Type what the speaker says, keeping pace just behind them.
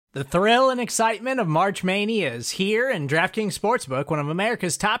The thrill and excitement of March Mania is here, and DraftKings Sportsbook, one of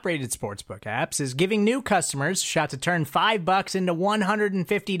America's top-rated sportsbook apps, is giving new customers a shot to turn $5 into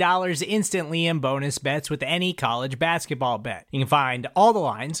 $150 instantly in bonus bets with any college basketball bet. You can find all the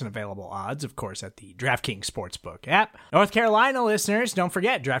lines and available odds, of course, at the DraftKings Sportsbook app. North Carolina listeners, don't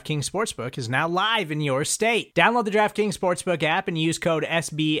forget, DraftKings Sportsbook is now live in your state. Download the DraftKings Sportsbook app and use code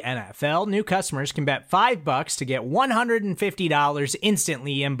SBNFL. New customers can bet $5 to get $150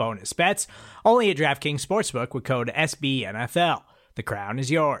 instantly in bonus bets, only at DraftKings Sportsbook with code SBNFL. The crown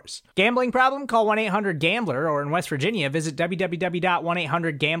is yours. Gambling problem? Call 1-800-GAMBLER, or in West Virginia, visit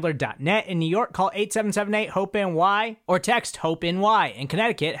www.1800gambler.net. In New York, call 877-8-HOPE-NY or text HOPE-NY. In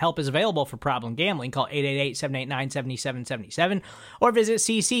Connecticut, help is available for problem gambling. Call 888-789-7777 or visit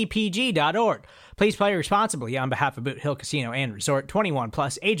ccpg.org. Please play responsibly on behalf of Boot Hill Casino and Resort. 21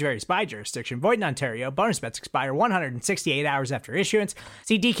 plus, age varies by jurisdiction. Void in Ontario. Bonus bets expire 168 hours after issuance.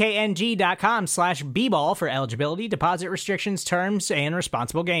 See dkng.com/bball for eligibility, deposit restrictions, terms, and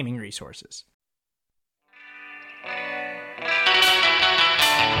responsible gaming resources.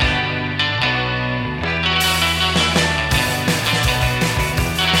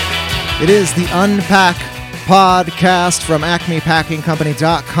 It is the UnPack podcast from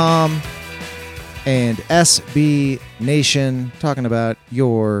AcmePackingCompany.com and SB Nation, talking about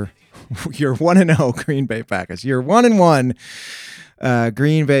your 1-0 Green Bay Packers. Your 1-1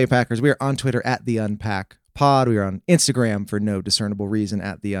 Green Bay Packers. We are on Twitter at the UnPack Pod. We are on Instagram for no discernible reason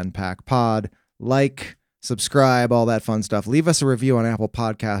at the UnPack Pod. Like, subscribe, all that fun stuff. Leave us a review on Apple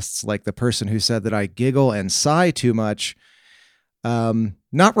Podcasts, like the person who said that I giggle and sigh too much.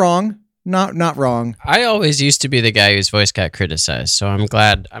 Not wrong. Not wrong. I always used to be the guy whose voice got criticized, so I'm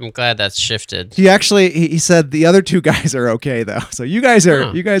glad that's shifted. He said the other two guys are okay though. So you guys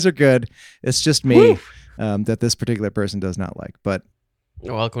are good. It's just me that this particular person does not like. But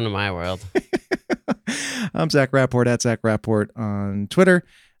welcome to my world. I'm Zach Rapport at Zach Rapport on Twitter.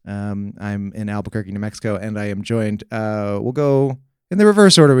 I'm in Albuquerque, New Mexico, and I am joined. We'll go in the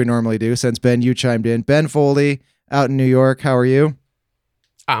reverse order we normally do, since Ben, you chimed in. Ben Foley out in New York. How are you?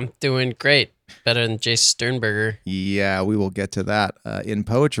 I'm doing great. Better than Jace Sternberger. Yeah, we will get to that in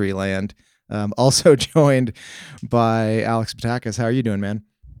Poetry Land. Also joined by Alex Patakis. How are you doing, man?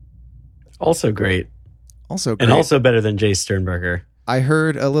 Also great. Also great. And also better than Jace Sternberger. I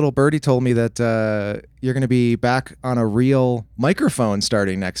heard a little birdie told me that you're going to be back on a real microphone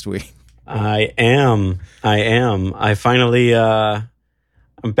starting next week. I am. I finally...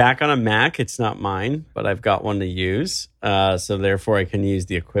 I'm back on a Mac. It's not mine, but I've got one to use. So therefore, I can use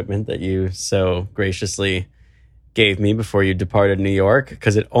the equipment that you so graciously gave me before you departed New York,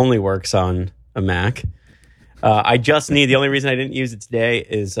 because it only works on a Mac. The only reason I didn't use it today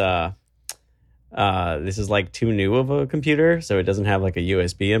is this is like too new of a computer, so it doesn't have like a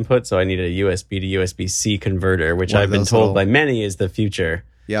USB input. So I need a USB to USB-C converter, which I've been told by many is the future.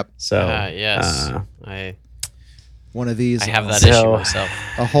 Yep. So yes, one of these. I have that issue myself.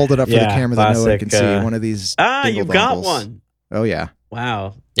 I'll hold it up for the camera that no one can see. One of these. You've got one. Oh yeah.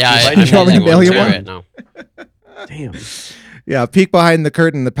 Wow. Yeah, I'm want me to mail you one right now. Damn. Yeah, peek behind the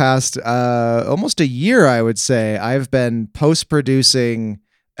curtain. The past almost a year, I would say, I've been post-producing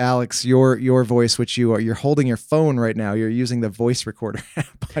Alex your voice, which you're holding your phone right now. You're using the voice recorder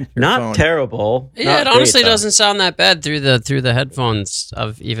app on your phone. Not terrible. Yeah, Not it honestly great, doesn't sound that bad through the headphones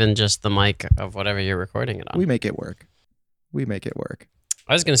of even just the mic of whatever you're recording it on. We make it work. I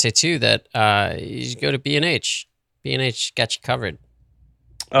was going to say too that you should go to B&H. B&H got you covered.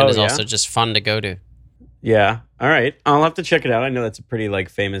 And it's also just fun to go to. Yeah. All right. I'll have to check it out. I know that's a pretty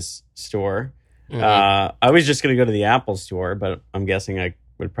famous store. Mm-hmm. I was just going to go to the Apple store, but I'm guessing I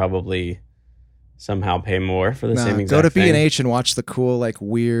would probably somehow pay more for the same exact thing. Go to thing. B&H and watch the cool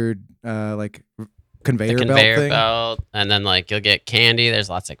weird conveyor belt, and then you'll get candy.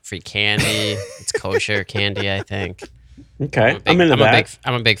 There's lots of free candy. It's kosher candy, I think. Okay, I'm into that.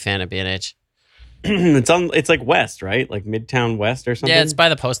 I'm a big fan of B&H. It's like West, right? Like Midtown West or something. Yeah, it's by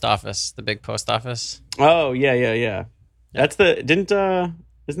the post office, the big post office. Oh yeah. That's isn't that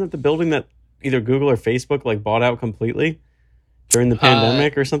the building that either Google or Facebook bought out completely during the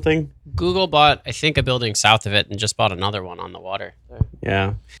pandemic or something? Google bought, I think, a building south of it and just bought another one on the water.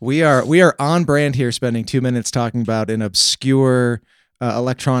 Yeah. We are on brand here, spending 2 minutes talking about an obscure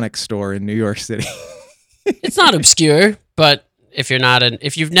electronics store in New York City. It's not obscure, but if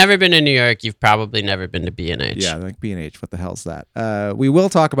you've never been in New York, you've probably never been to B&H. Yeah, like B&H. What the hell's that? We will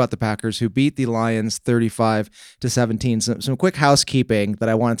talk about the Packers, who beat the Lions 35-17. Some quick housekeeping that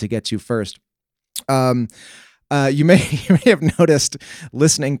I wanted to get to first. You may have noticed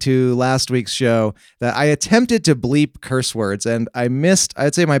listening to last week's show that I attempted to bleep curse words and I missed.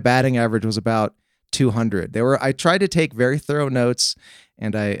 I'd say my batting average was about 200. I tried to take very thorough notes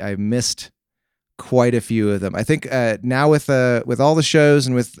and I missed quite a few of them. I think now with all the shows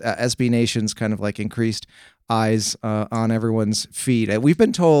and with SB Nation's kind of like increased eyes on everyone's feed, we've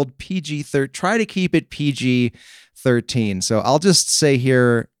been told try to keep it PG-13. So I'll just say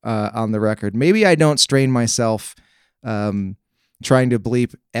here on the record, maybe I don't strain myself trying to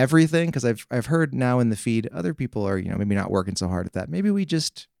bleep everything, because I've heard now in the feed other people are maybe not working so hard at that. Maybe we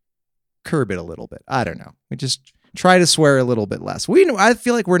just curb it a little bit. I don't know. We just try to swear a little bit less. I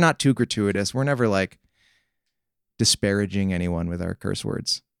feel like we're not too gratuitous. We're never like disparaging anyone with our curse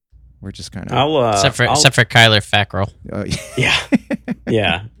words. We're just kind of except for Kyler Fackrell.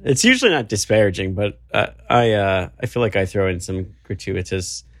 Yeah. It's usually not disparaging, but I feel like I throw in some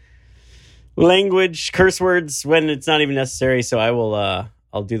gratuitous language, curse words when it's not even necessary. So I will.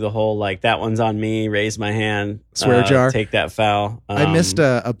 I'll do the whole like that one's on me. Raise my hand. Swear jar. Take that foul. I missed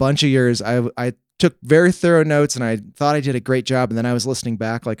a bunch of years. I took very thorough notes and I thought I did a great job. And then I was listening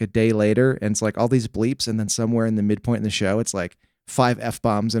back like a day later, and it's like all these bleeps, and then somewhere in the midpoint in the show, it's like 5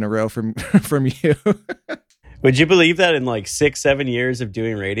 F-bombs in a row from you. Would you believe that in like 6-7 years of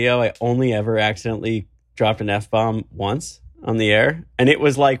doing radio, I only ever accidentally dropped an F-bomb once on the air? And it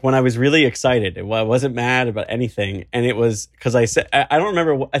was like when I was really excited. I wasn't mad about anything. And it was because I said, I don't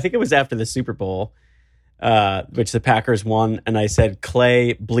remember, I think it was after the Super Bowl, which the Packers won. And I said,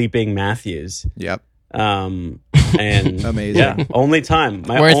 Clay bleeping Matthews. Yep. And amazing. Yeah, only time.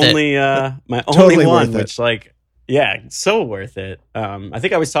 My Worth only Totally one, worth which like, yeah, so worth it. I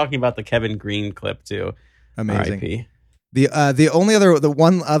think I was talking about the Kevin Green clip too. Amazing. RIP. The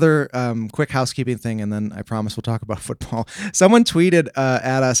one other quick housekeeping thing, and then I promise we'll talk about football. Someone tweeted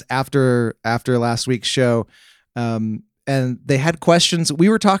at us after last week's show, and they had questions. We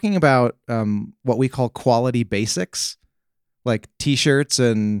were talking about what we call quality basics, like T-shirts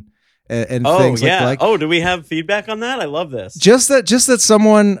and things like. Oh, do we have feedback on that? I love this. Just that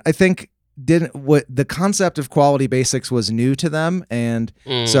someone, I think, the concept of quality basics was new to them, and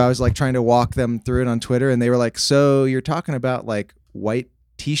so I was like trying to walk them through it on Twitter, and they were like, so you're talking about like white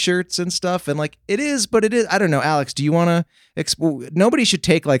T-shirts and stuff, and like it is, but it is, I don't know. Alex, do you want to nobody should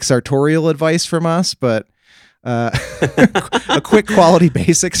take like sartorial advice from us, but a quick quality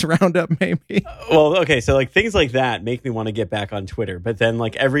basics roundup maybe. Well, okay, so like things like that make me want to get back on Twitter, but then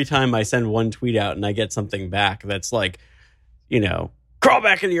like every time I send one tweet out and I get something back that's like, crawl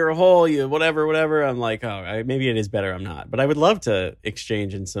back into your hole, you whatever. I'm like, oh, maybe it is better. I'm not. But I would love to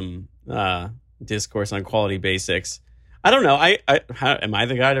exchange in some discourse on quality basics. I don't know. Am I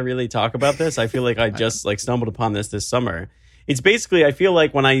the guy to really talk about this? I feel like I just like stumbled upon this summer. It's basically, I feel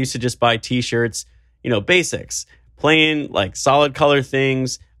like when I used to just buy T-shirts, basics, plain like solid color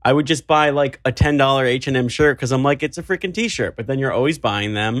things, I would just buy like a $10 H&M shirt because I'm like, it's a freaking T-shirt. But then you're always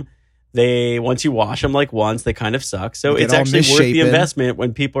buying them. Once you wash them like once, they kind of suck. So it's actually worth the investment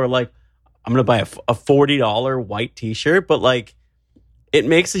when people are like, I'm going to buy a $40 white T-shirt, but like it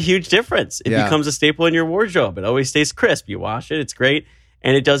makes a huge difference. It becomes a staple in your wardrobe. It always stays crisp. You wash it, it's great,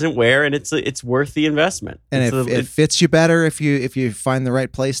 and it doesn't wear, and it's worth the investment. And it fits you better if you find the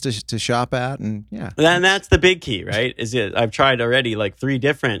right place to shop at, and yeah. And that's the big key, right? I've tried already like 3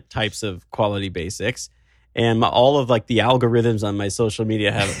 different types of quality basics. And all of like the algorithms on my social media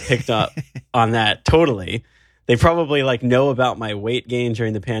have picked up on that totally. They probably like know about my weight gain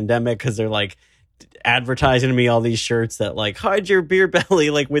during the pandemic because they're like advertising to me all these shirts that like hide your beer belly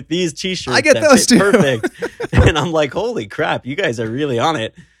like with these T-shirts. I get those too. Perfect. And I'm like, holy crap, you guys are really on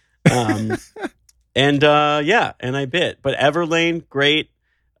it. And I bit. But Everlane, great.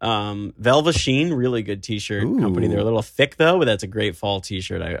 Velva Sheen, really good T-shirt company. They're a little thick though, but that's a great fall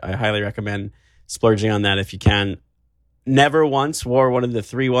T-shirt. I highly recommend splurging on that if you can. Never once wore one of the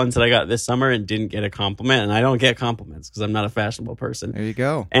 3 ones that I got this summer and didn't get a compliment. And I don't get compliments because I'm not a fashionable person. There you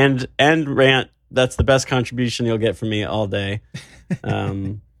go. And rant, that's the best contribution you'll get from me all day.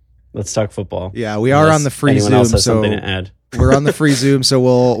 Let's talk football. Yeah, we are on the free Zoom, else has so something to add. We're on the free Zoom, so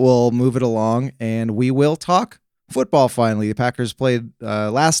we'll move it along, and we will talk football finally. The Packers played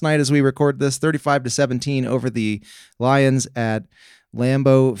last night as we record this, 35-17 over the Lions at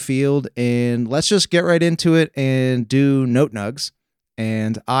Lambeau Field, and let's just get right into it and do note nugs.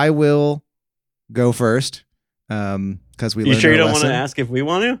 And I will go first because we. You sure you don't want to ask if we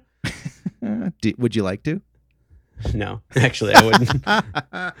want to? Would you like to? No, actually, I wouldn't.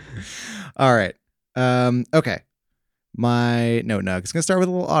 All right. Okay. My note nug is going to start with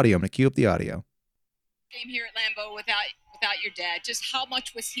a little audio. I'm going to cue up the audio. Game here at Lambeau without about your dad. Just how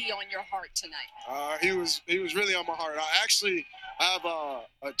much was he on your heart tonight? He was really on my heart. I have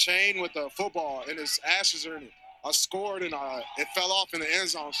a chain with a football, and his ashes are in it. I scored, and it fell off in the end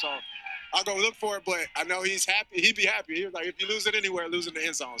zone, so I'll go look for it, but I know he's happy. He'd be happy. He was like, if you lose it anywhere, lose in the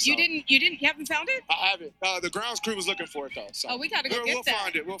end zone. So. You haven't found it? I haven't. The grounds crew was looking for it, though. So. Oh, we got to go get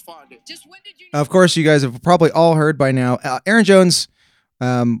that. We'll find it. Just when did you... Of course, you guys have probably all heard by now. Aaron Jones,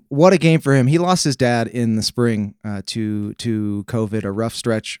 what a game for him. He lost his dad in the spring to COVID, a rough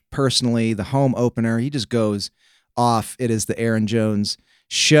stretch personally. The home opener, he just goes off. It is the Aaron Jones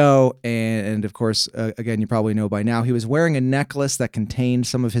show. And of course, again, you probably know by now, he was wearing a necklace that contained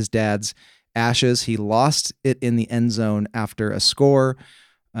some of his dad's ashes. He lost it in the end zone after a score.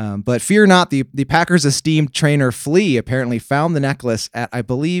 But fear not, the Packers' esteemed trainer Flea apparently found the necklace at, I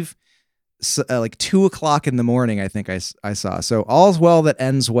believe, like 2:00 in the morning, I think I saw. So all's well that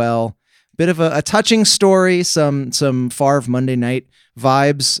ends well. Bit of a touching story, some Favre Monday Night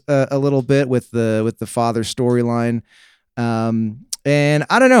vibes a little bit with the father storyline. And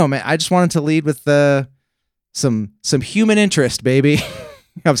I don't know, man. I just wanted to lead with some human interest, baby.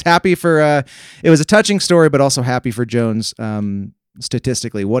 I was happy for it was a touching story, but also happy for Jones.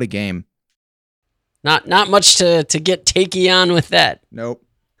 Statistically, what a game! Not much to get takey on with that. Nope.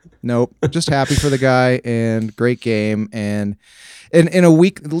 Just happy for the guy and great game. And in a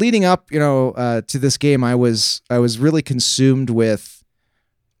week leading up, to this game, I was really consumed with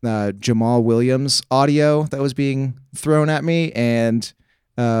Jamal Williams audio that was being thrown at me, and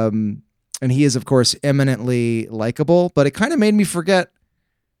he is of course eminently likable, but it kind of made me forget,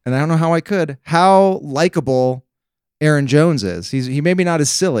 and I don't know how I could, how likable Aaron Jones is. He maybe not as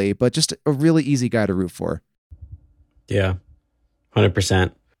silly, but just a really easy guy to root for. Yeah,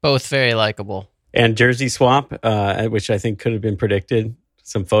 100%. Both very likable. And jersey swap, which I think could have been predicted.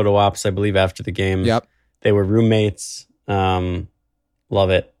 Some photo ops, I believe, after the game. Yep. They were roommates. Love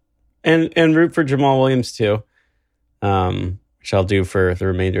it. And root for Jamal Williams too, which I'll do for the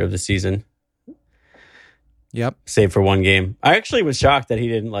remainder of the season. Yep. Save for one game. I actually was shocked that he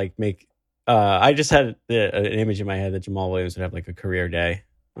didn't make. I just had an image in my head that Jamal Williams would have like a career day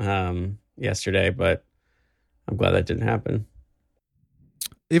yesterday, but I'm glad that didn't happen.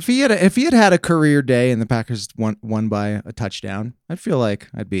 If he had had a career day and the Packers won by a touchdown, I'd feel like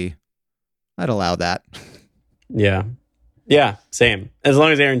I'd allow that. Yeah. Yeah, same. As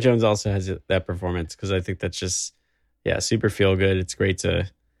long as Aaron Jones also has that performance, because I think that's just, super feel good. It's great to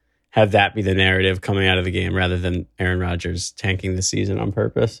have that be the narrative coming out of the game rather than Aaron Rodgers tanking the season on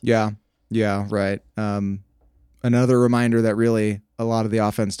purpose. Yeah, right. Another reminder that really a lot of the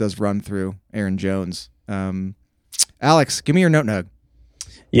offense does run through Aaron Jones. Alex, give me your note nug.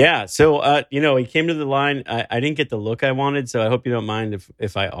 Yeah, so he came to the line. I didn't get the look I wanted, so I hope you don't mind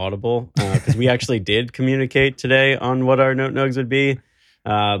if I audible, because we actually did communicate today on what our note nugs would be,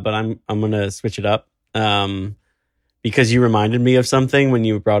 but I'm gonna switch it up because you reminded me of something when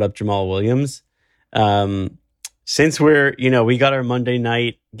you brought up Jamal Williams. Since we got our Monday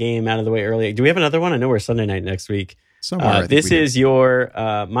night game out of the way early. Do we have another one? I know we're Sunday night next week. This is your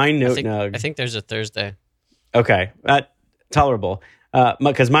my note nug. I think there's a Thursday. Okay, tolerable.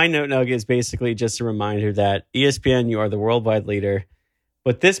 Because my note nug is basically just a reminder that ESPN, you are the worldwide leader.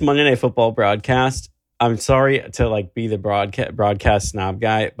 But this Monday Night Football broadcast, I'm sorry to be the broadcast snob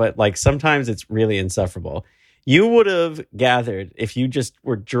guy, but sometimes it's really insufferable. You would have gathered if you just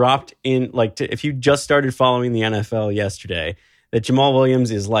were dropped in, if you just started following the NFL yesterday, that Jamal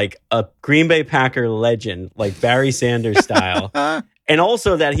Williams is like a Green Bay Packer legend, like Barry Sanders style, and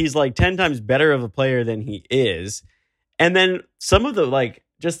also that he's 10 times better of a player than he is. And then some of the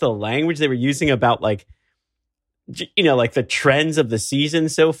just the language they were using about the trends of the season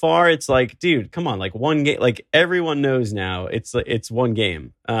so far. It's dude, come on, one game. Everyone knows now it's one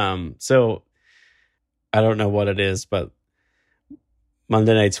game. So I don't know what it is, but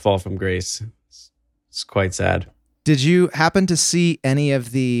Monday night's fall from grace. It's quite sad. Did you happen to see any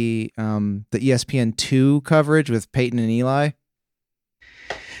of the ESPN2 coverage with Peyton and Eli?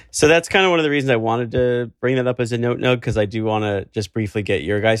 So that's kind of one of the reasons I wanted to bring that up as a note nug, because I do want to just briefly get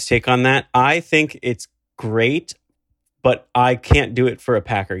your guys' take on that. I think it's great, but I can't do it for a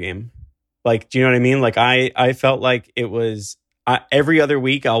Packer game. Do you know what I mean? I felt like it was every other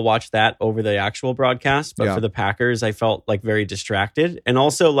week I'll watch that over the actual broadcast, but for the Packers, I felt very distracted. And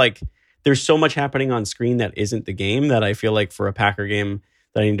also there's so much happening on screen that isn't the game that I feel like for a Packer game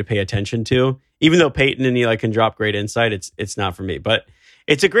that I need to pay attention to. Even though Peyton and Eli can drop great insight, it's not for me. But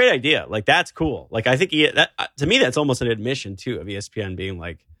it's a great idea. That's cool. I think to me, that's almost an admission too of ESPN being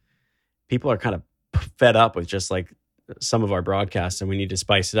people are kind of fed up with just some of our broadcasts, and we need to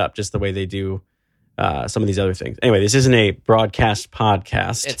spice it up just the way they do some of these other things. Anyway, this isn't a broadcast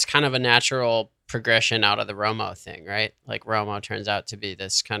podcast. It's kind of a natural progression out of the Romo thing, right? Like Romo turns out to be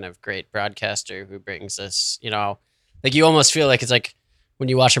this kind of great broadcaster who brings us, like you almost feel like it's like when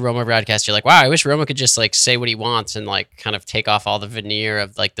you watch a Romo broadcast, you're like, wow, I wish Romo could just like say what he wants and like kind of take off all the veneer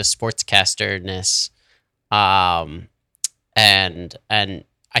of like the sportscasterness. And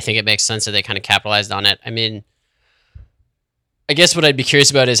I think it makes sense that they kind of capitalized on it. I mean, I guess what I'd be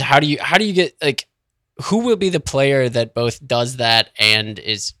curious about is how do you get like, who will be the player that both does that and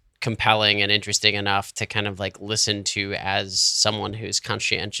is compelling and interesting enough to kind of like listen to as someone who's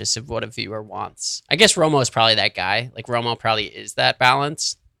conscientious of what a viewer wants? I guess Romo is probably that guy. Like Romo probably is that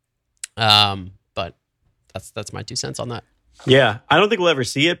balance. But that's my 2 cents on that. Yeah, I don't think we'll ever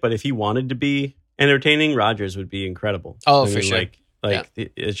see it, but if he wanted to be entertaining, Rodgers would be incredible. Oh, for sure.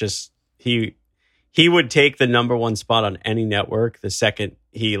 It's just he would take the number one spot on any network the second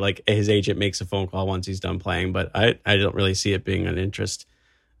he like his agent makes a phone call once he's done playing. But I don't really see it being an interest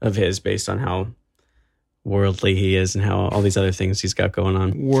of his based on how worldly he is and how all these other things he's got going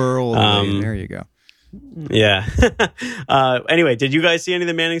on. Worldly, there you go. Yeah. Anyway, did you guys see any of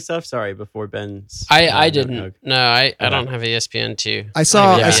the Manning stuff? Sorry, before Ben's. I didn't. No, I don't have ESPN 2. I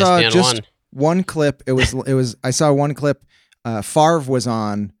saw ESPN just one clip. It was I saw one clip. Favre was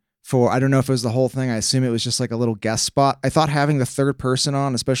on for, I don't know if it was the whole thing. I assume it was just like a little guest spot. I thought having the third person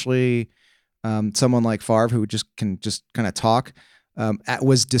on, especially someone like Favre who can kind of talk,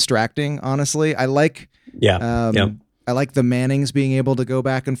 was distracting. Honestly, I like I like the Mannings being able to go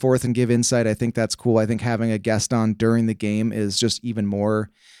back and forth and give insight. I think that's cool. I think having a guest on during the game is just even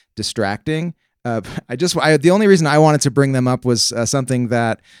more distracting. The only reason I wanted to bring them up was something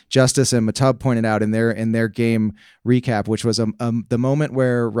that Justice and Matub pointed out in their game recap, which was the moment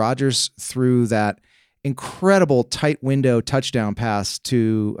where Rodgers threw that incredible tight window touchdown pass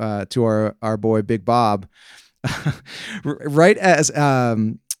to our boy Big Bob, right as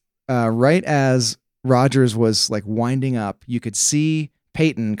Rodgers was like winding up. You could see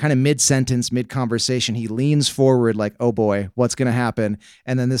Peyton kind of mid-sentence, mid-conversation. He leans forward like, oh boy, what's going to happen?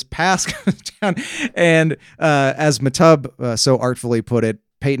 And then this pass comes down. And as Matub so artfully put it,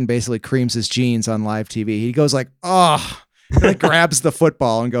 Peyton basically creams his jeans on live TV. He goes like, oh, like grabs the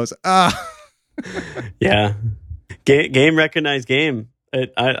football and goes, ah. Yeah. Game recognized game.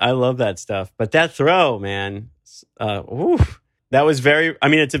 I love that stuff. But that throw, man, that was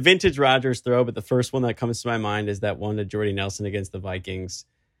it's a vintage Rodgers throw, but the first one that comes to my mind is that one to Jordy Nelson against the Vikings.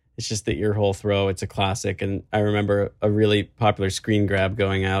 It's just the ear hole throw. It's a classic. And I remember a really popular screen grab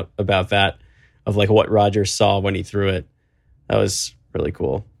going out about that, of like what Rodgers saw when he threw it. That was really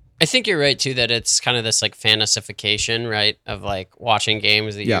cool. I think you're right too, that it's kind of this like fantasification, right? Of like watching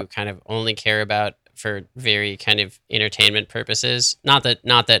games that you kind of only care about for very kind of entertainment purposes. Not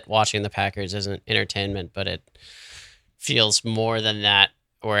that watching the Packers isn't entertainment, but it feels more than that.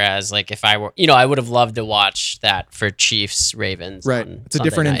 Whereas like if I were, I would have loved to watch that for Chiefs Ravens. Right. It's a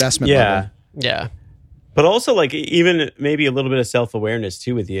different investment level. Yeah. But also like even maybe a little bit of self-awareness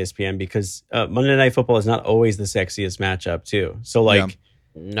too with ESPN, because Monday Night Football is not always the sexiest matchup too. So like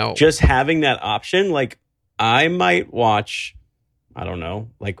just having that option, like I might watch, I don't know,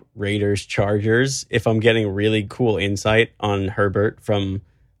 like Raiders Chargers if I'm getting really cool insight on Herbert from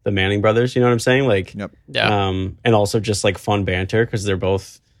the Manning brothers, you know what I'm saying? Like, and also just like fun banter, because they're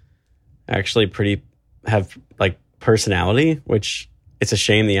both actually have like personality, which it's a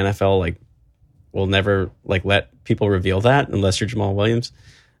shame the NFL like will never like let people reveal that unless you're Jamal Williams.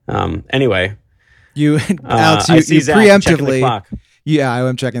 Anyway, Alex, you preemptively,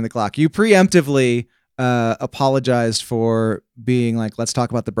 I'm checking the clock. You preemptively apologized for being like, let's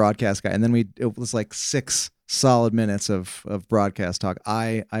talk about the broadcast guy, and then it was like 6 solid minutes of broadcast talk.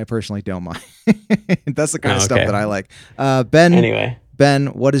 I personally don't mind. That's the kind of stuff that I like. Ben,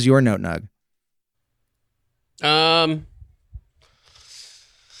 what is your note nug? I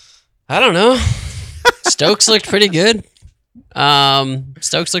don't know. Stokes looked pretty good.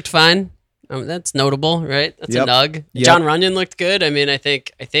 Stokes looked fine. That's notable, right? That's a nug. Yep. John Runyon looked good. I mean, I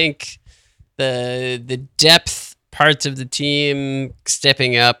think the depth parts of the team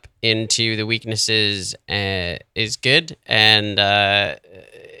stepping up into the weaknesses is good, and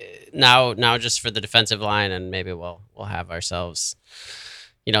now just for the defensive line, and maybe we'll have ourselves,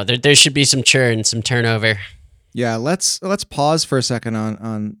 there should be some churn, some turnover. Yeah, let's pause for a second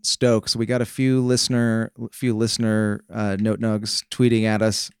on Stokes. We got a few listener note nugs tweeting at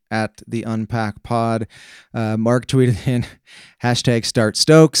us at the UnPack Pod. Mark tweeted in #start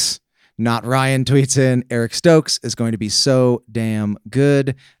Stokes. Not Ryan tweets in, Eric Stokes is going to be so damn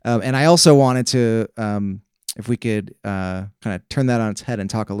good. And I also wanted to if we could kind of turn that on its head and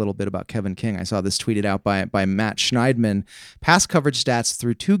talk a little bit about Kevin King. I saw this tweeted out by Matt Schneidman. Pass coverage stats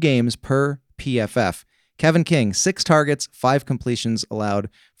through 2 games per PFF. Kevin King, 6 targets, 5 completions allowed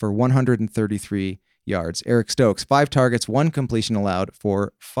for 133 yards. Eric Stokes, 5 targets, 1 completion allowed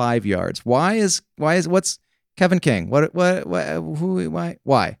for 5 yards. What's Kevin King?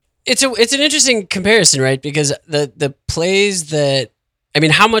 Why? It's an interesting comparison, right? Because the plays that, I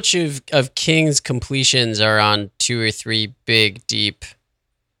mean, how much of King's completions are on 2 or 3 big, deep,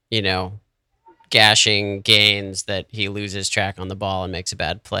 gashing gains that he loses track on the ball and makes a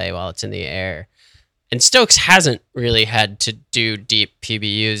bad play while it's in the air. And Stokes hasn't really had to do deep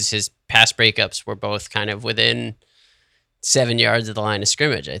PBUs. His pass breakups were both kind of within 7 yards of the line of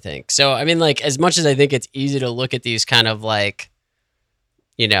scrimmage, I think. So, I mean, like, as much as I think it's easy to look at these kind of like,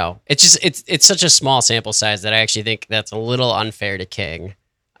 it's such a small sample size that I actually think that's a little unfair to King.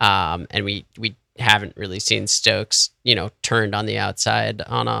 And we haven't really seen Stokes, turned on the outside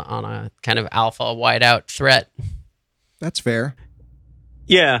on a kind of alpha wideout threat. That's fair.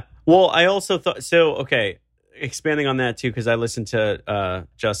 Yeah. Well, I also thought so. Okay, expanding on that too, because I listened to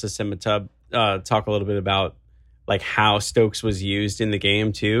Justice and Matub talk a little bit about like how Stokes was used in the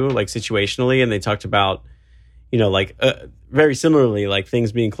game too, like situationally, and they talked about very similarly, like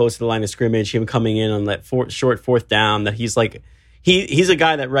things being close to the line of scrimmage, him coming in on that short 4th down. That he's like he's a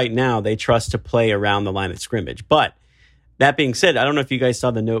guy that right now they trust to play around the line of scrimmage. But that being said, I don't know if you guys saw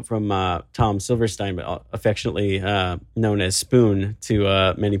the note from Tom Silverstein, but affectionately known as Spoon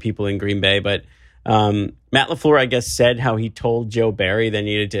to many people in Green Bay. But Matt LaFleur, I guess, said how he told Joe Barry they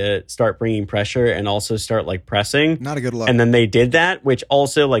needed to start bringing pressure and also start like pressing. Not a good look. And then they did that, which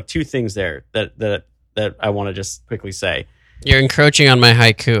also like 2 things there that I want to just quickly say. You're encroaching on my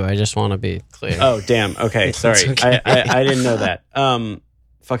haiku. I just want to be clear. Oh, damn. Okay, sorry. Okay. I didn't know that.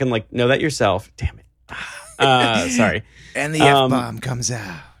 Fucking like know that yourself. Damn it. Sorry. And the F-bomb comes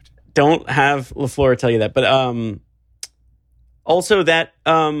out. Don't have LaFleur tell you that. But also that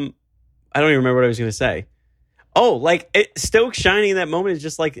I don't even remember what I was going to say. Oh, like Stokes shining in that moment is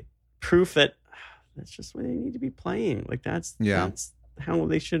just like proof that that's just where they need to be playing. Like that's how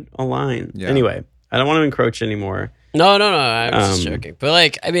they should align. Yeah. Anyway, I don't want to encroach anymore. No. I was just joking. But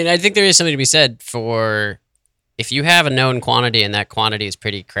like, I mean, I think there is something to be said for if you have a known quantity and that quantity is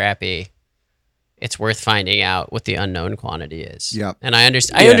pretty crappy, it's worth finding out what the unknown quantity is. Yeah. And I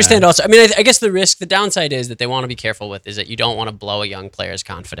understand also. I mean, I guess the downside is that they want to be careful with is that you don't want to blow a young player's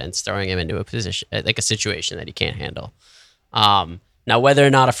confidence, throwing him into a position, like a situation that he can't handle. Now, whether or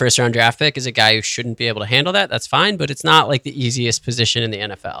not a first round draft pick is a guy who shouldn't be able to handle that, that's fine, but it's not like the easiest position in the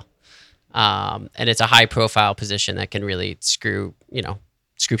NFL. And it's a high profile position that can really screw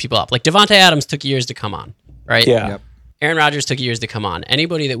people up. Like Devontae Adams took years to come on, right? Yeah. Yep. Aaron Rodgers took years to come on.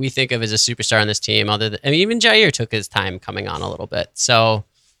 Anybody that we think of as a superstar on this team, even Jair took his time coming on a little bit. So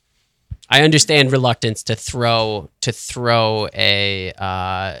I understand reluctance to throw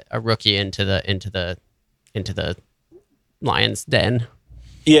a rookie into the Lions' den.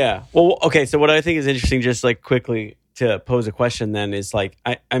 Yeah. Well, okay. So what I think is interesting, just like quickly to pose a question, then is like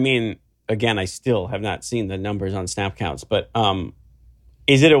I mean, again, I still have not seen the numbers on snap counts, but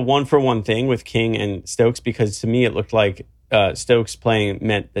is it a 1-for-1 thing with King and Stokes? Because to me, it looked like Stokes playing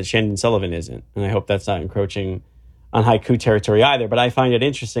meant that Shandon Sullivan isn't. And I hope that's not encroaching on haiku territory either. But I find it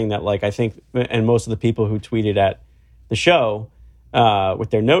interesting that, like, I think, and most of the people who tweeted at the show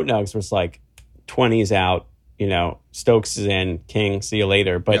with their note nugs was like, 20's out, Stokes is in, King, see you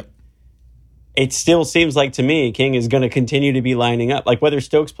later. But it still seems like to me, King is going to continue to be lining up. Like, whether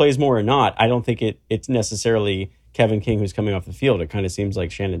Stokes plays more or not, I don't think it's necessarily Kevin King who's coming off the field. It kind of seems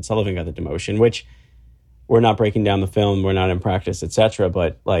like Shandon Sullivan got the demotion, which we're not breaking down the film, we're not in practice, etc.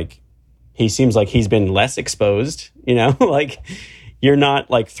 But like, he seems like he's been less exposed. Like you're not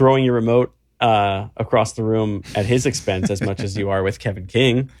like throwing your remote across the room at his expense as much as you are with Kevin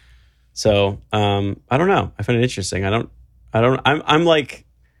King. So I don't know. I find it interesting. I'm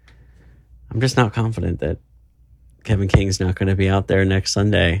just not confident that Kevin King's not going to be out there next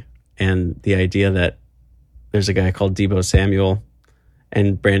Sunday, and the idea that there's a guy called Deebo Samuel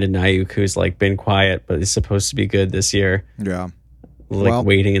and Brandon Ayuk who's like been quiet but is supposed to be good this year. Yeah.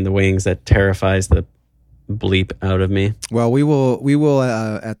 Waiting in the wings, that terrifies the bleep out of me. Well, we will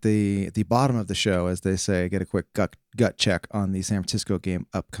at the bottom of the show, as they say, get a quick gut check on the San Francisco game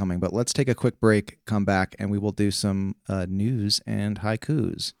upcoming. But let's take a quick break, come back, and we will do some news and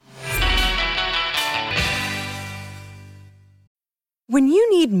haikus. When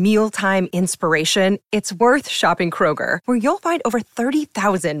you need mealtime inspiration, it's worth shopping Kroger, where you'll find over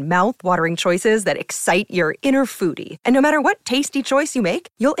 30,000 mouth-watering choices that excite your inner foodie. And no matter what tasty choice you make,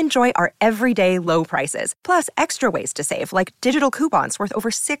 you'll enjoy our everyday low prices, plus extra ways to save, like digital coupons worth over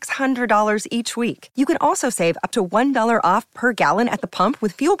 $600 each week. You can also save up to $1 off per gallon at the pump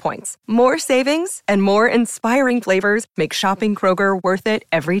with fuel points. More savings and more inspiring flavors make shopping Kroger worth it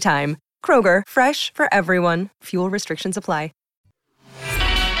every time. Kroger, fresh for everyone. Fuel restrictions apply.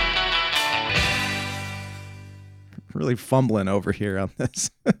 Really fumbling over here on this,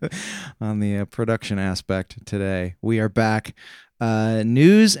 on the production aspect today. We are back.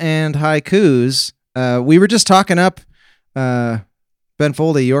 News and haikus. We were just talking up, Ben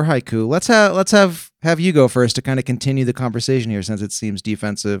Foldy, your haiku. Let's have you go first to kind of continue the conversation here, since it seems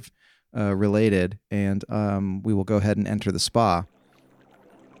defensive related, and we will go ahead and enter the spa.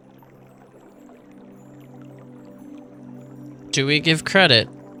 Do we give credit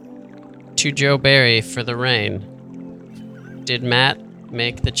to Joe Barry for the rain? Did Matt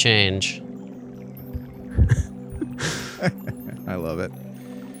make the change? I love it.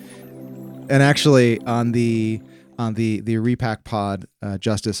 And actually, on the repack pod,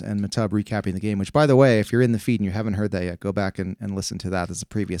 Justice and Matub recapping the game, which, by the way, if you're in the feed and you haven't heard that yet, go back and listen to that. This is a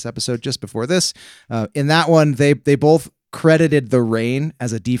previous episode just before this. In that one, they both credited the rain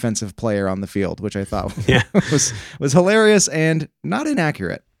as a defensive player on the field, which I thought was hilarious and not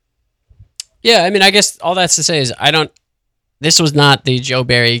inaccurate. Yeah, I mean, I guess all that's to say is this was not the Joe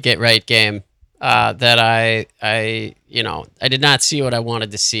Barry get right game that I did not see what I wanted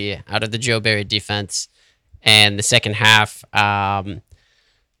to see out of the Joe Barry defense. And the second half, as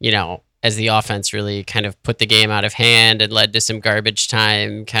the offense really kind of put the game out of hand and led to some garbage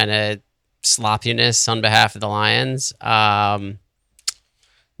time kind of sloppiness on behalf of the Lions. Not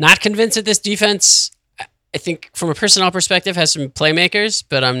convinced that this defense, I think from a personnel perspective, has some playmakers,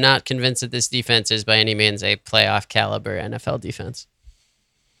 but I'm not convinced that this defense is by any means a playoff caliber NFL defense.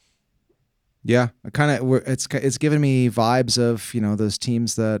 Yeah, it's given me vibes of, those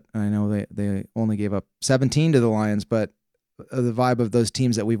teams that I know they only gave up 17 to the Lions, but the vibe of those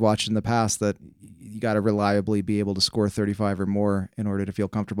teams that we've watched in the past that you got to reliably be able to score 35 or more in order to feel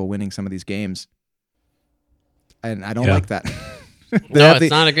comfortable winning some of these games. And I don't like that. No,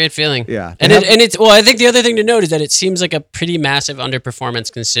 it's not a great feeling. Yeah. I think the other thing to note is that it seems like a pretty massive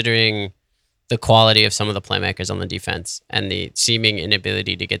underperformance considering the quality of some of the playmakers on the defense and the seeming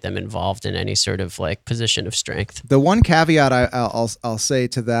inability to get them involved in any sort of position of strength. The one caveat I'll say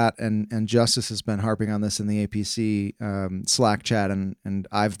to that, and Justice has been harping on this in the APC Slack chat, and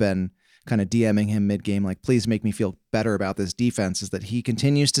I've been kind of DMing him mid-game, please make me feel better about this defense, is that he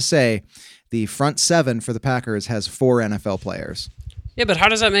continues to say the front seven for the Packers has 4 NFL players. Yeah, but how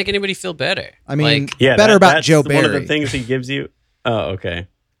does that make anybody feel better? I mean, better about Joe Barry. One of the things he gives you. Oh, okay.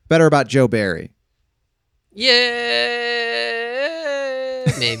 Better about Joe Barry. Yeah,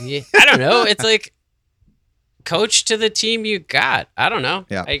 maybe. I don't know. It's coach to the team you got. I don't know.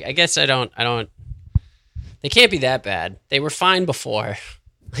 Yeah. I guess I don't. They can't be that bad. They were fine before.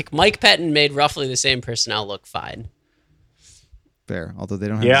 Mike Pettin made roughly the same personnel look fine. Fair, although they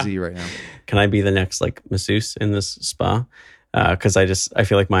don't have Z right now. Can I be the next masseuse in this spa? Because I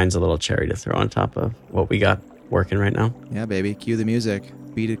feel like mine's a little cherry to throw on top of what we got working right now. Yeah, baby. Cue the music.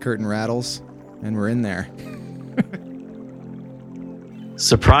 Beaded curtain rattles, and we're in there.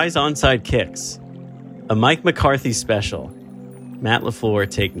 Surprise onside kicks. A Mike McCarthy special. Matt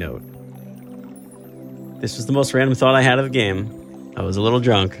LaFleur, take note. This was the most random thought I had of the game. I was a little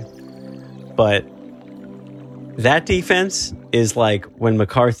drunk. But that defense is like when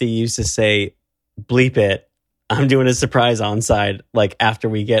McCarthy used to say, bleep it, I'm doing a surprise onside, after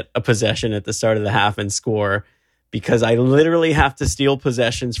we get a possession at the start of the half and score, because I literally have to steal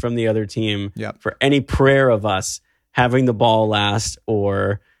possessions from the other team for any prayer of us having the ball last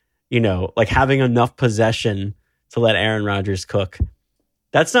or, having enough possession to let Aaron Rodgers cook.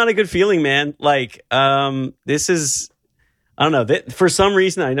 That's not a good feeling, man. This is, I don't know. For some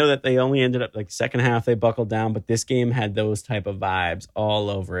reason, I know that they only ended up second half, they buckled down, but this game had those type of vibes all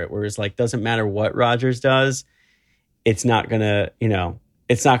over it, where it's doesn't matter what Rodgers does. It's not going to,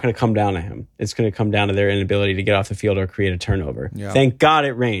 it's not going to come down to him. It's going to come down to their inability to get off the field or create a turnover. Yep. Thank God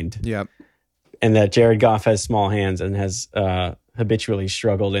it rained. Yep. And that Jared Goff has small hands and has habitually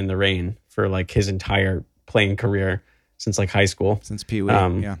struggled in the rain for his entire playing career since high school. Since Pee Wee,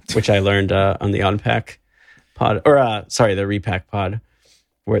 which I learned on the UnPack pod, or the repack pod.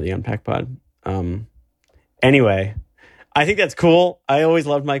 We're the UnPack pod. Anyway, I think that's cool. I always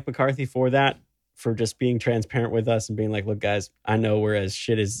loved Mike McCarthy for that. For just being transparent with us and being look, guys, I know we're as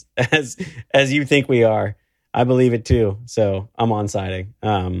shit as you think we are. I believe it too. So I'm on siding.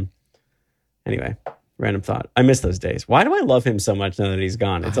 Anyway, random thought. I miss those days. Why do I love him so much now that he's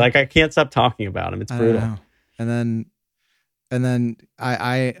gone? It's like I can't stop talking about him. It's brutal. And then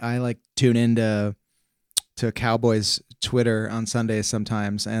I like tune into Cowboys Twitter on Sundays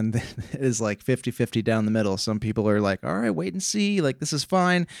sometimes, and it is like 50-50 down the middle. Some people are like, all right, wait and see, like this is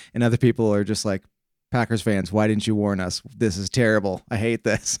fine, and other people are just like, Packers fans, why didn't you warn us? This is terrible. I hate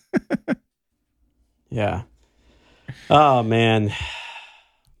this. Yeah. Oh man.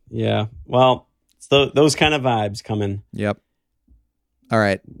 Yeah. Well, it's those kind of vibes coming. Yep. All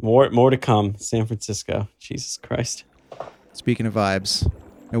right. More to come. San Francisco. Jesus Christ. Speaking of vibes,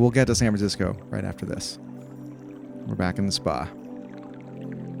 and we'll get to San Francisco right after this. We're back in the spa.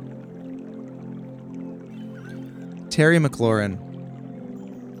 Terry McLaurin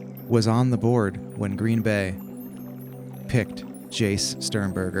was on the board when Green Bay picked Jace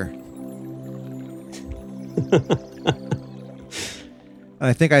Sternberger.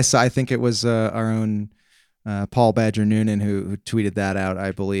 I think it was our own Paul Badger Noonan who tweeted that out,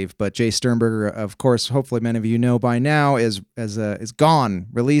 I believe. But Jace Sternberger, of course, hopefully many of you know by now, is gone,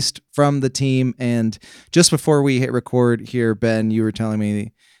 released from the team. And just before we hit record here, Ben, you were telling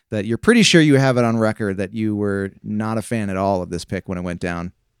me that you're pretty sure you have it on record that you were not a fan at all of this pick when it went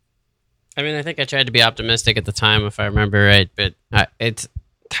down. I mean, I think I tried to be optimistic at the time, if I remember right. But it's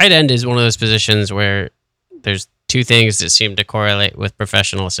tight end is one of those positions where there's two things that seem to correlate with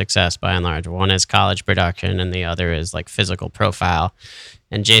professional success by and large. One is college production, and the other is like physical profile.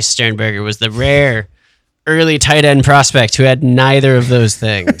 And Jace Sternberger was the rare early tight end prospect who had neither of those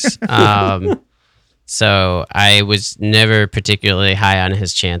things. So I was never particularly high on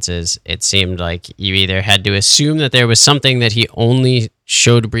his chances. It seemed like you either had to assume that there was something that he only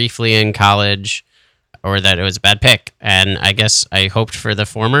showed briefly in college, or that it was a bad pick. And I guess I hoped for the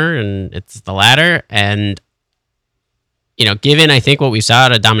former, and it's the latter. And given I think what we saw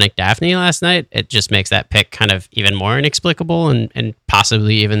out of Dominic Daphne last night, it just makes that pick kind of even more inexplicable, and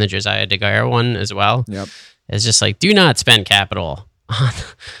possibly even the Josiah DeGuara one as well. Yep. It's just like, do not spend capital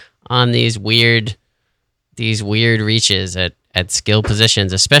on these weird reaches at skill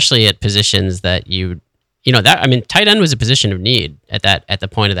positions, especially at positions that tight end was a position of need at the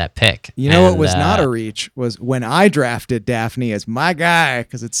point of that pick. What was not a reach was when I drafted Daphne as my guy,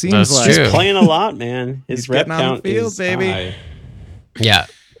 because it seems like he's playing a lot, man. His rep getting count on the field, is baby. high. Yeah,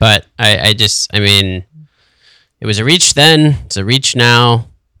 but it was a reach then, it's a reach now,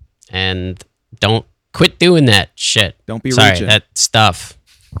 and don't quit doing that shit. Don't be Sorry, reaching. that stuff.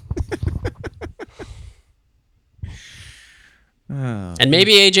 And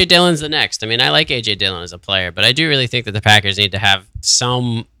maybe A.J. Dillon's the next. I mean, I like A.J. Dillon as a player, but I do really think that the Packers need to have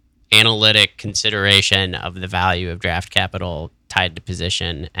some analytic consideration of the value of draft capital tied to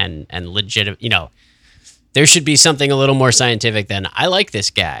position and legitimate. There should be something a little more scientific than, I like this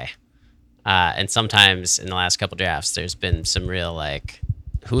guy. And sometimes in the last couple drafts, there's been some real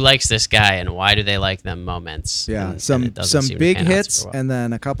who likes this guy and why do they like them moments. Yeah, and some big hits and and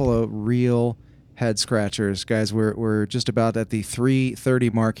then a couple of real head scratchers. Guys, we're just about at the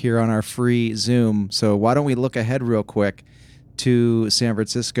 3:30 mark here on our free Zoom. So why don't we look ahead real quick to San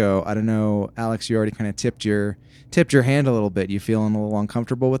Francisco? I don't know, Alex, you already kind of tipped your hand a little bit. You feeling a little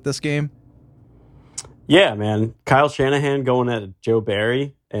uncomfortable with this game? Yeah, man. Kyle Shanahan going at Joe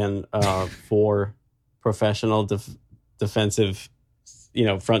Barry and 4 professional defensive,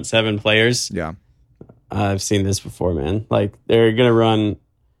 front 7 players. Yeah. I've seen this before, man. Like, they're going to run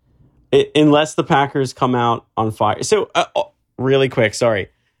unless the Packers come out on fire. So, really quick, sorry.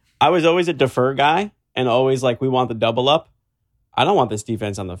 I was always a defer guy and always like, we want the double up. I don't want this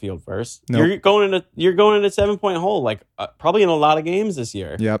defense on the field first. Nope. You're going in a 7-point hole, like probably in a lot of games this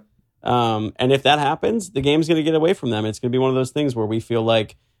year. Yep. And if that happens, the game's going to get away from them. It's going to be one of those things where we feel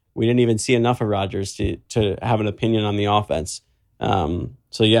like we didn't even see enough of Rodgers to have an opinion on the offense.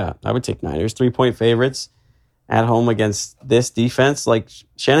 So yeah, I would take Niners 3-point favorites at home against this defense. Like,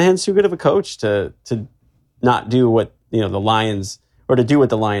 Shanahan's too good of a coach to not do what the Lions, or to do what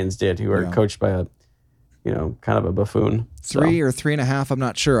the Lions did, who are coached by a kind of a buffoon. 3 or 3.5, I'm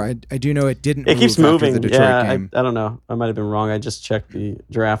not sure. I do know it didn't. It keeps move moving. after the Detroit game. I don't know. I might have been wrong. I just checked the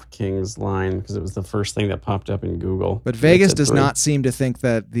DraftKings line because it was the first thing that popped up in Google. But Vegas does not seem to think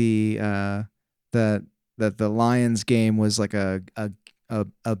that the Lions game was like a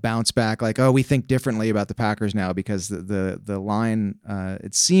bounce back. Like, oh, we think differently about the Packers now because the line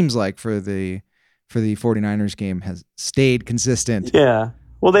it seems like for the 49ers game has stayed consistent. Yeah.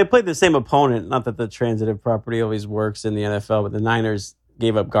 Well, they played the same opponent. Not that the transitive property always works in the NFL, but the Niners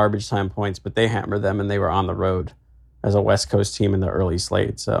gave up garbage time points, but they hammered them, and they were on the road as a West Coast team in the early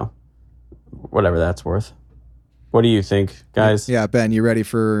slate. So whatever that's worth. What do you think, guys? Yeah, Ben, you ready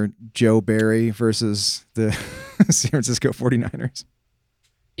for Joe Barry versus the San Francisco 49ers?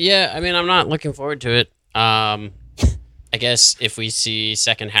 Yeah, I mean, I'm not looking forward to it. I guess if we see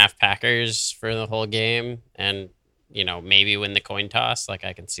second half Packers for the whole game and, maybe win the coin toss, like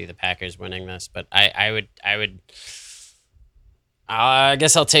I can see the Packers winning this, but I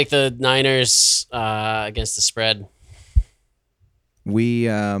guess I'll take the Niners against the spread. We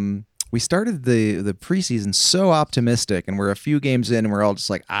started the preseason so optimistic, and we're a few games in, and we're all just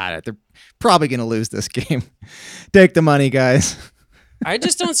like, they're probably going to lose this game. Take the money, guys. I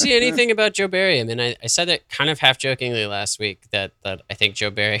just don't see anything about Joe Barry. I mean, I said it kind of half jokingly last week that I think Joe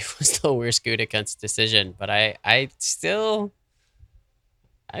Barry was the worst Gutekunst decision, but I still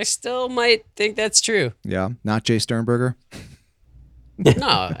might think that's true. Yeah, not Jay Sternberger. No,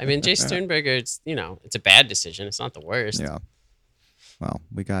 I mean, Jay Sternberger, it's a bad decision. It's not the worst. Yeah. Well,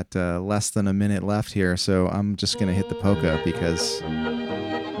 we got less than a minute left here, so I'm just going to hit the polka because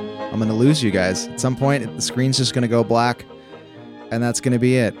I'm going to lose you guys. At some point, the screen's just going to go black, and that's going to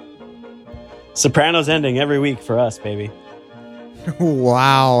be it. Sopranos ending every week for us, baby.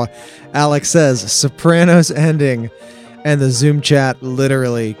 Wow. Alex says, Sopranos ending, and the Zoom chat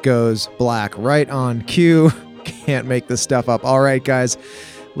literally goes black. Right on cue. Can't make this stuff up. All right, guys.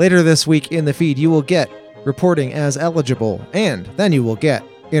 Later this week in the feed, you will get reporting as eligible, and then you will get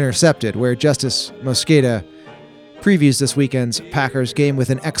Intercepted, where Justice Mosqueda previews this weekend's Packers game with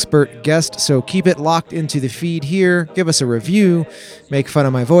an expert guest. So keep it locked into the feed here. Give us a review, make fun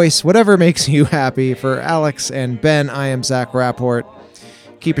of my voice, whatever makes you happy. For Alex and Ben, I am Zach Rapport.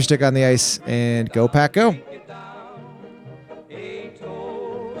 Keep your stick on the ice and go Pack Go.